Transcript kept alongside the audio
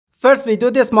First, we do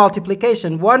this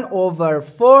multiplication. 1 over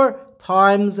 4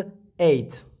 times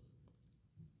 8.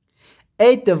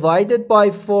 8 divided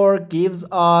by 4 gives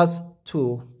us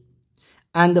 2.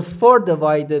 And 4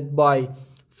 divided by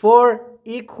 4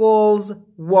 equals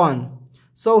 1.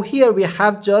 So here we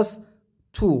have just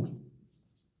 2.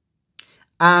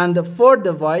 And 4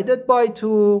 divided by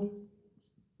 2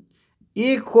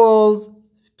 equals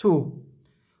 2.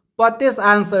 But this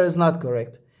answer is not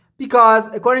correct, because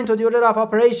according to the order of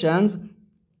operations,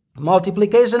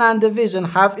 multiplication and division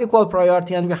have equal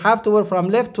priority and we have to work from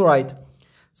left to right.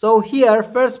 So here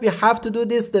first we have to do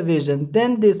this division,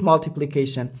 then this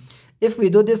multiplication. If we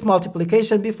do this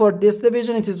multiplication before this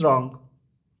division, it is wrong.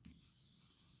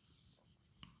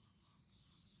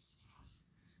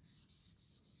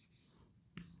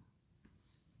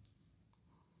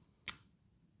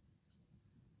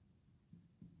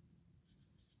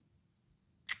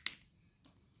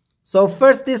 So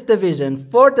first this division,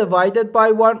 4 divided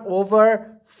by 1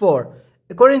 over 4.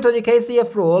 According to the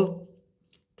KCF rule,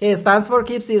 K stands for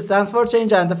keep, C stands for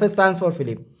change, and F stands for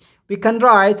flip. We can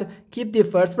write keep the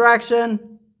first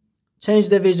fraction, change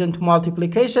division to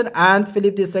multiplication, and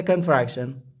flip the second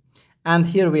fraction. And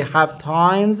here we have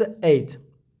times 8.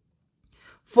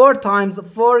 4 times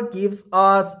 4 gives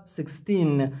us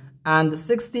 16, and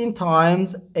 16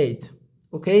 times 8.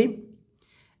 Okay?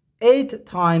 8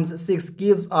 times 6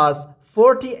 gives us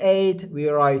 48. We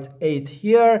write 8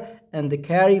 here and the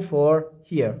carry 4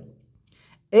 here.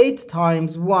 8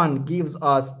 times 1 gives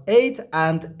us 8,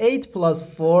 and 8 plus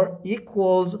 4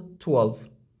 equals 12.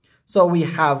 So we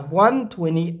have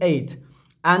 128.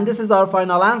 And this is our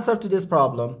final answer to this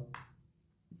problem.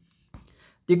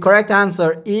 The correct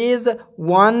answer is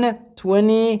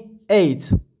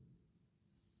 128.